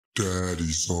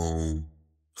Daddy's home.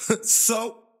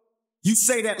 So, you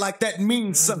say that like that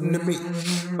means something to me.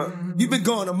 You've been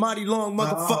gone a mighty long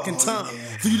motherfucking time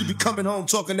for you to be coming home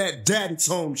talking that daddy's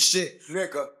home shit.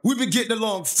 Nigga. We've been getting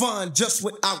along fine just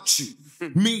without you.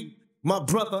 Me, my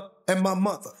brother, and my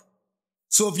mother.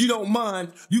 So if you don't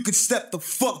mind, you can step the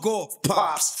fuck off,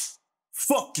 Pops.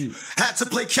 Fuck you. Had to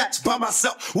play catch by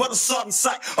myself. What a sorry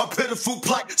sight, a pitiful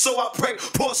plight. So I pray,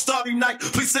 poor starry night.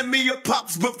 Please send me your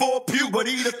pops before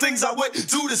puberty. The things I went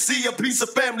do to see a piece of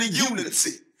family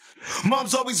unity.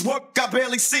 Mom's always work, I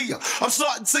barely see her. I'm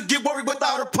starting to get worried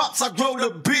without her pops, I grow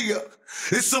to be her.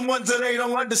 It's a wonder they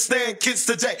don't understand kids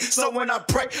today. So when I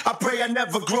pray I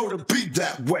never grow to be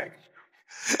that way.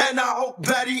 And I hope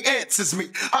that he answers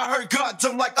me. I heard God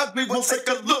don't like ugly, well take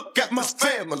a look at my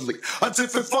family. A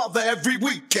different father every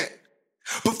weekend.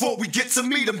 Before we get to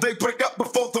meet them, they break up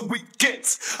before the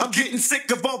weekends. I'm getting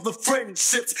sick of all the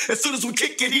friendships. As soon as we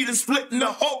kick it, he done splitting the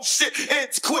whole shit.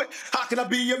 It's quit. How can I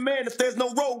be a man if there's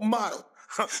no role model?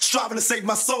 Striving to save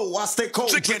my soul, I stay cold,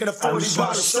 drinking a 40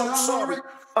 bottle. So sorry.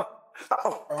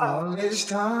 For all these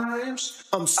times.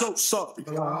 I'm so sorry.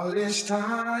 For all these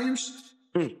times.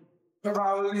 For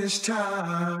all this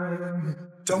time.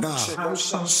 I'm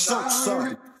so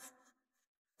sorry.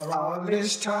 For all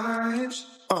these times.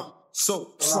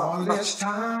 So for all these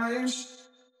times.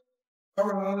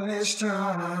 For all these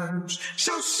times.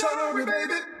 So sorry,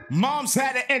 baby. Moms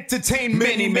had to entertain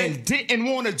many men. Didn't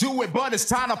want to do it, but it's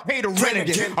time to pay the rent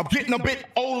again. I'm getting a bit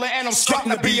older and I'm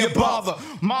starting to be a bother.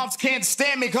 Moms can't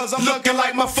stand me cause I'm looking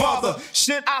like my father.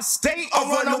 Should I stay or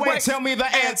run away? Tell me the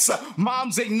answer.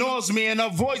 Moms ignores me and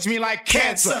avoids me like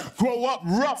cancer. Grow up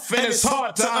rough and it's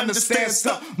hard to understand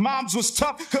stuff. Moms was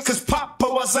tough cause Papa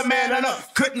was a man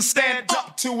enough. Couldn't stand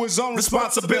up to his own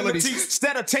responsibilities.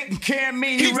 Instead of taking care of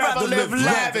me, he'd rather live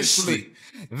lavishly.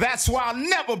 That's why I'll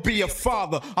never be a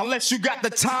father. Unless you got the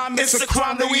time, it's a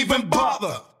crime to even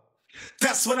bother.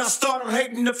 That's when I started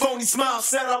hating the phony smile.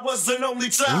 Said I was an only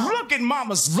child. Look at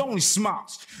mama's lonely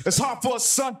smiles. It's hard for a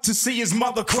son to see his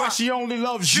mother cry. She only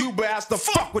loves you, but has to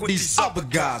fuck with these other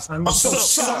guys. I'm so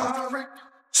sorry.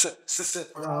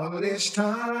 For all these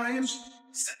times.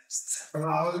 For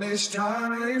all these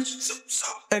times.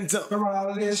 And for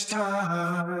all this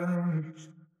time.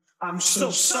 I'm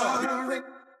so sorry.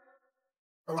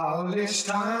 For all these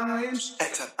times.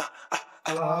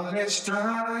 For all these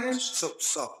times. So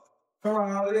sorry. For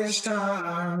all these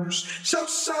times. So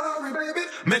sorry, baby.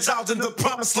 Met out in the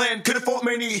promised land, couldn't afford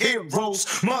many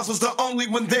heroes. Mars was the only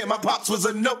one there, my pops was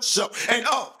a no-show. And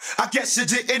oh, I guess you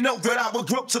didn't know that I would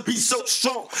grow to be so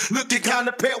strong. Looking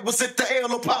kinda pale, was it the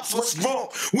ale or pops was wrong?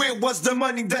 Where was the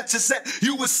money that you said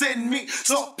you would send me?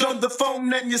 Talked on the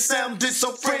phone and you sounded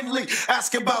so friendly,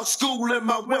 asking about school and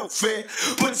my welfare.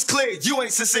 But it's clear, you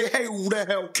ain't sincere, hey, who the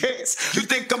hell cares? You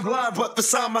think I'm blind, but this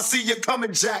time I see you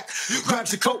coming, Jack. You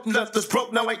grabbed your coat and left us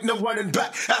broke, now ain't no running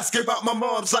back. Asking about my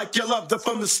mom's like you loved her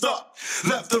from the start.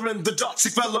 Left her in the dark, she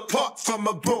fell apart from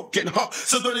a broken heart.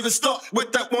 So don't even start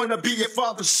with that wanna be your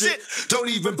father shit. Don't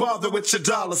even bother with your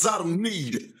dollars, I don't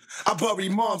need it. I bury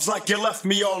moms like you left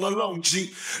me all alone,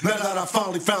 G. Now that I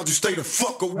finally found you, stay the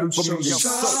fuck away from me. I'm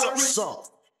so sorry.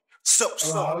 So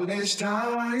sorry. For all these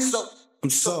times. I'm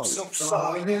sorry. For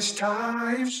all these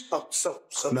times. I'm so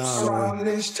For all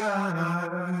this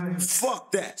time.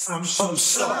 Fuck that. I'm so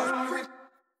sorry.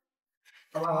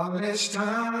 For all this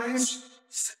times.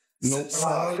 For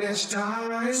all this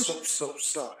times. so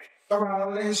sorry. For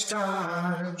all these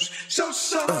times. So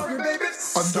sorry, baby.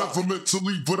 I never meant to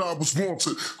leave, but I was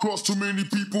wanted. Crossed too many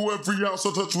people, every house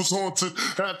I touched was haunted.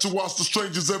 Had to watch the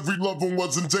strangers, every loved one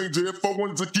was in danger. If I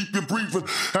wanted to keep you breathing,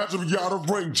 had to be out of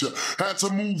ranger. Had to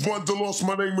move under, lost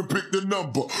my name and pick the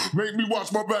number. Made me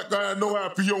watch my back, I had no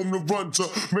happy home to run to.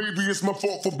 Maybe it's my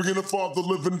fault for being a father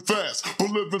living fast. But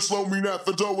living slow mean at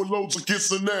the door with loads of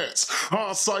kissing ass.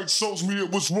 Hindsight shows me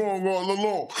it was wrong all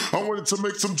along. I wanted to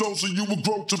make some dough so you would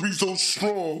grow to be so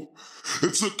strong.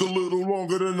 It took a little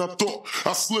longer than I thought.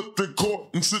 I slipped in court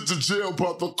and sent to jail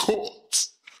by the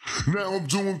courts. Now I'm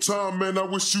doing time, man, I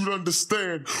wish you'd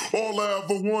understand. All I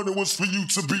ever wanted was for you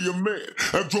to be a man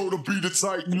and grow to be the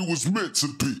titan you was meant to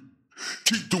be.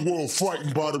 Keep the world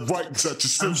frightened by the writings that you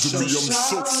send to me. I'm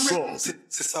so sorry.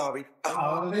 Sorry.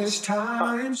 All these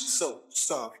times. So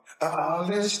sorry. All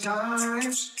these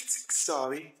times.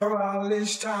 Sorry. For all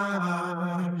these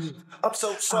times. I'm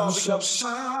so sorry. I'm so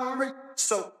sorry.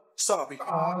 So sorry. For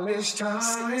all these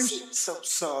times. So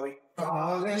sorry. For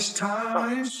all these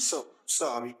times. So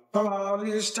sorry. For all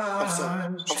these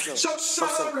times. So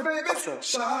sorry, baby.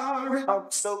 Sorry.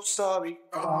 I'm so sorry.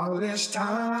 For all these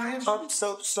times. I'm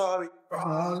so sorry. For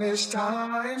all these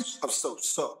times. I'm so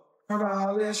sorry. For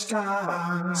all this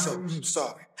time. So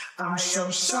sorry. I'm so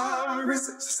sorry.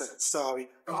 Sorry.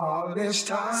 All this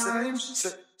time.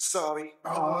 Sorry.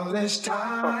 All this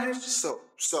time. So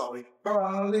sorry.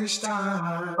 All this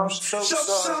time. I'm so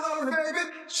sorry, baby.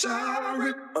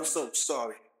 Sorry. I'm so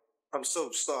sorry. I'm so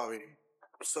sorry.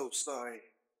 I'm so sorry.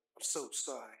 I'm so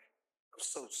sorry. I'm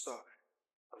so sorry.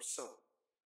 I'm so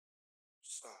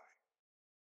sorry.